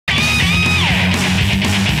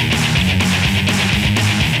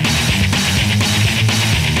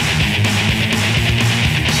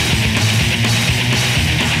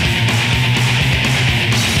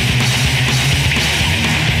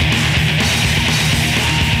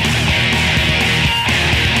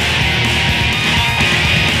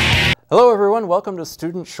Hello everyone, welcome to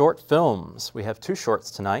Student Short Films. We have two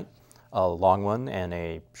shorts tonight, a long one and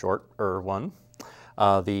a shorter one.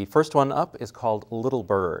 The first one up is called Little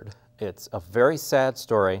Bird. It's a very sad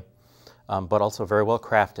story, but also very well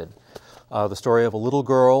crafted. The story of a little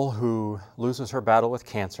girl who loses her battle with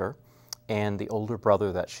cancer and the older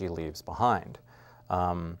brother that she leaves behind.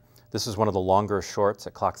 This is one of the longer shorts.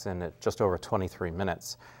 It clocks in at just over 23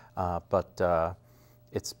 minutes, but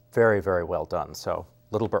it's very, very well done. So,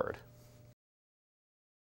 Little Bird.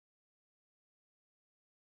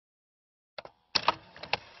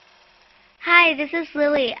 Hi, this is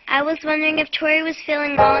Lily. I was wondering if Tori was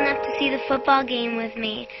feeling well enough to see the football game with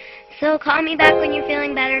me. So call me back when you're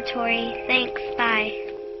feeling better, Tori. Thanks. Bye.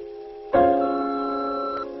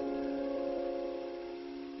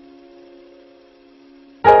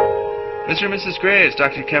 Mr. and Mrs. Gray, it's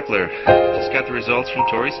Dr. Kepler. Just got the results from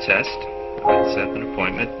Tori's test. I'll set up an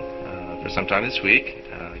appointment for sometime this week.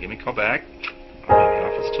 Give me a call back. I'll be in the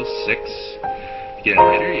office till 6. If you get in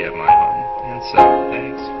later, you have my home. And so,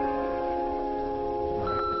 thanks.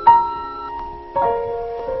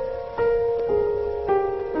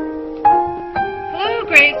 Hello,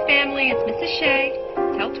 Graves family. It's Mrs. Shea.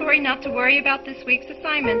 Tell Tori not to worry about this week's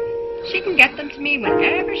assignments. She can get them to me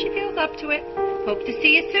whenever she feels up to it. Hope to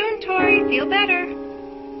see you soon, Tori. Feel better.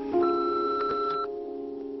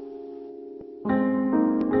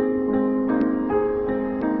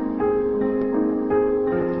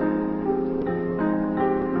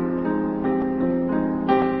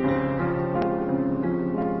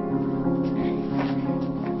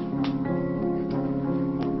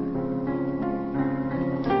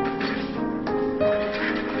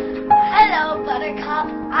 Hello, Buttercup.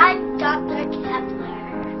 I'm Dr. Kepler.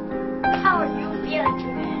 How are you feeling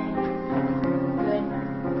today? Good.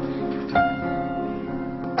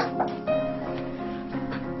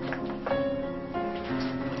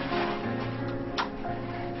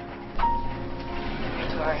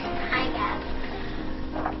 Tori, Hi, Gab.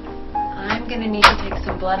 I'm going to need to take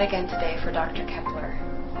some blood again today for Dr. Kepler.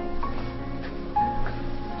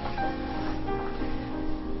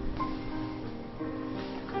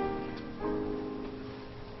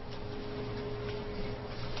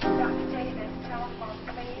 Dr. Davis, telephone,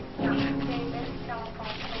 please. Dr. Davis,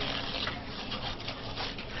 telephone, please.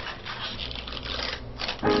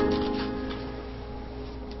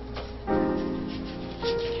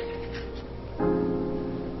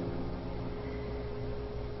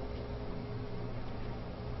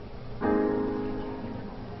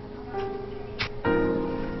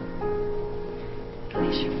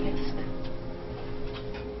 Release your fist.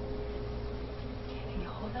 Can you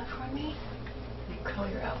hold that for me? And curl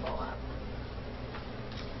your elbow up.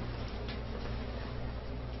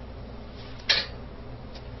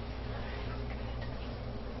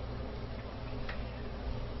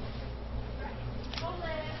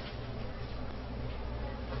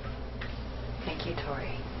 Thank you,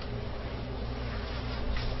 Tori.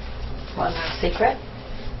 Want to know a secret?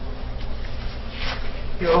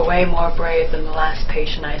 You were way more brave than the last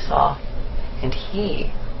patient I saw. And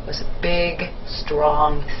he was a big,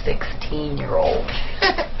 strong 16-year-old.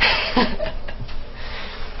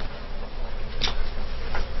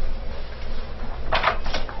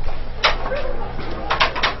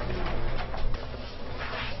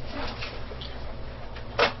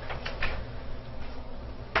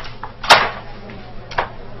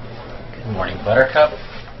 Good morning, Buttercup.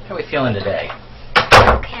 How are we feeling today?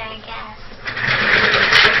 Okay, I guess.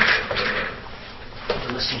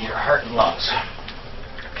 Listen to your heart and lungs.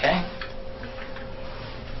 Okay?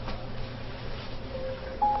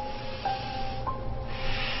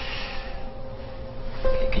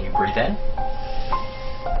 Okay, can you breathe in?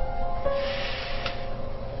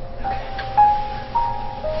 Okay.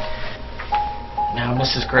 Now,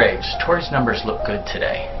 Mrs. Graves, Tori's numbers look good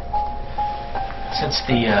today. Since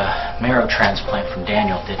the marrow transplant from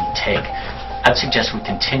Daniel didn't take, I'd suggest we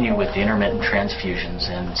continue with the intermittent transfusions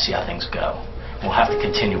and see how things go. We'll have to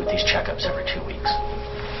continue with these checkups every 2 weeks.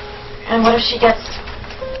 And what if she gets...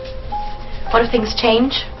 What if things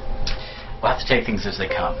change? We'll have to take things as they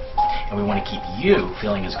come, and we want to keep you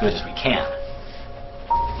feeling as good as we can.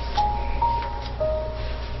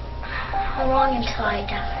 How long until I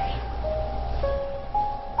die?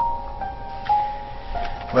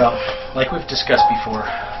 Well, like we've discussed before,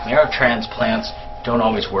 marrow transplants don't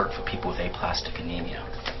always work for people with aplastic anemia.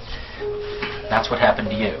 That's what happened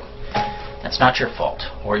to you. That's not your fault,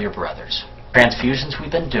 or your brother's. Transfusions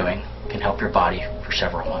we've been doing can help your body for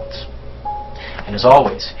several months. And as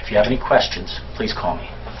always, if you have any questions, please call me.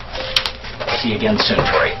 See you again soon,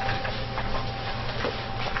 Tori.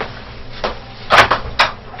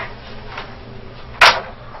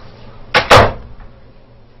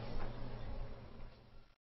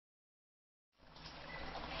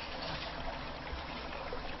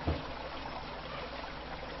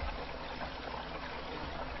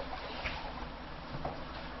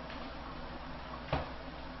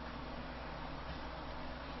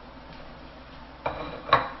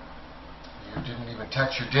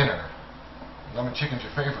 That's your dinner. Lemon chicken's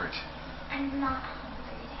your favorite. I'm not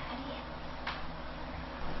hungry, Daddy.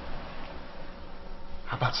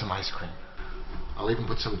 How about some ice cream? I'll even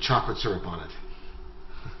put some chocolate syrup on it.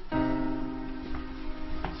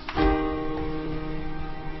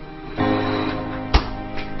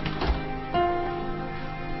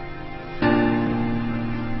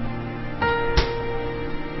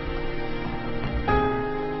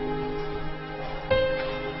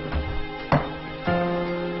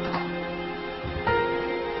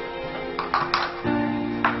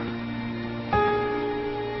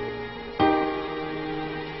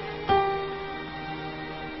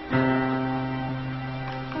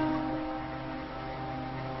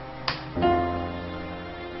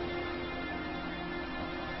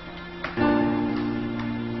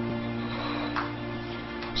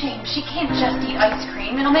 James, she can't just eat ice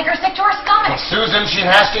cream. It'll make her sick to her stomach. Well, Susan, she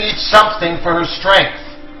has to eat something for her strength.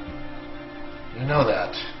 You know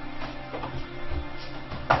that.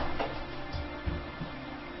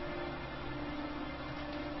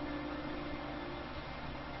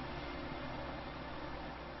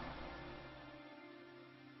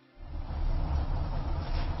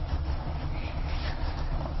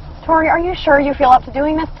 Tori, are you sure you feel up to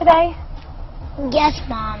doing this today? Yes,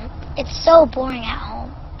 Mom. It's so boring at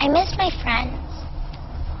home. I miss my friends.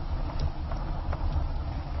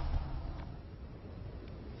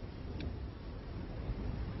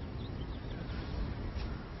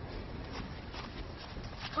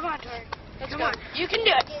 Come on, Tori. Let's go. You can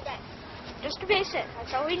do it. Just a basic.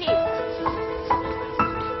 That's all we need.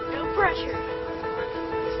 No pressure.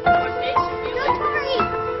 Basic. Go, Tori!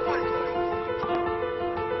 Come on, Tori.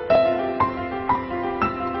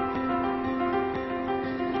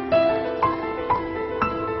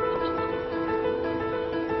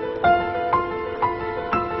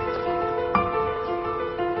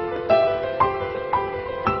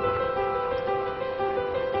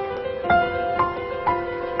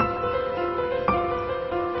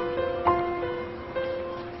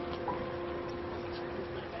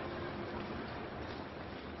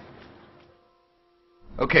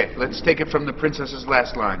 Okay, let's take it from the princess's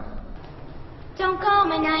last line. Don't go,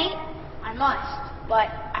 my knight. I must, but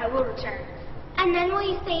I will return. And then will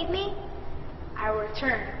you save me? I will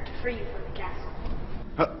return to free you from the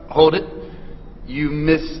castle. Hold it. You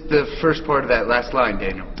missed the first part of that last line,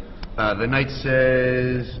 Daniel. The knight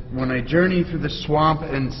says, when I journey through the swamp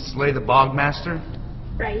and slay the bogmaster.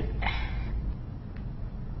 Right.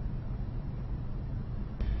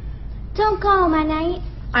 Don't go, my knight.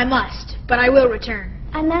 I must, but I will return.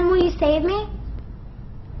 And then will you save me?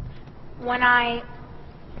 When I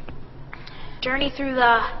journey through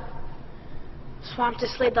the swamp to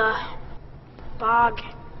slay the bog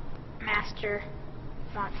master.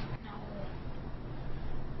 No.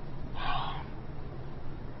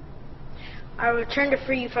 I will return to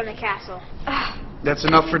free you from the castle. That's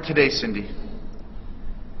enough for today, Cindy.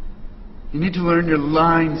 You need to learn your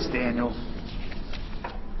lines, Daniel.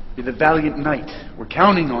 You're the valiant knight. We're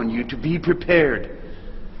counting on you to be prepared.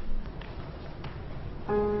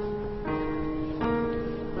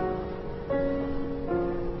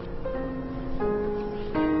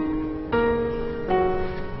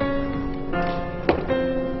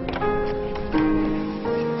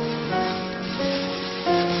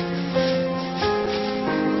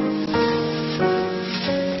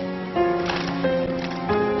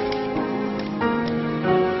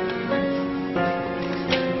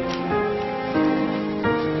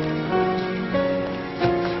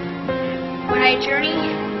 When I journey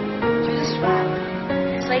through the swamp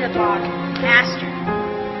and slay the bog master,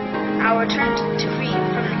 I will return to free you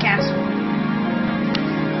from the castle.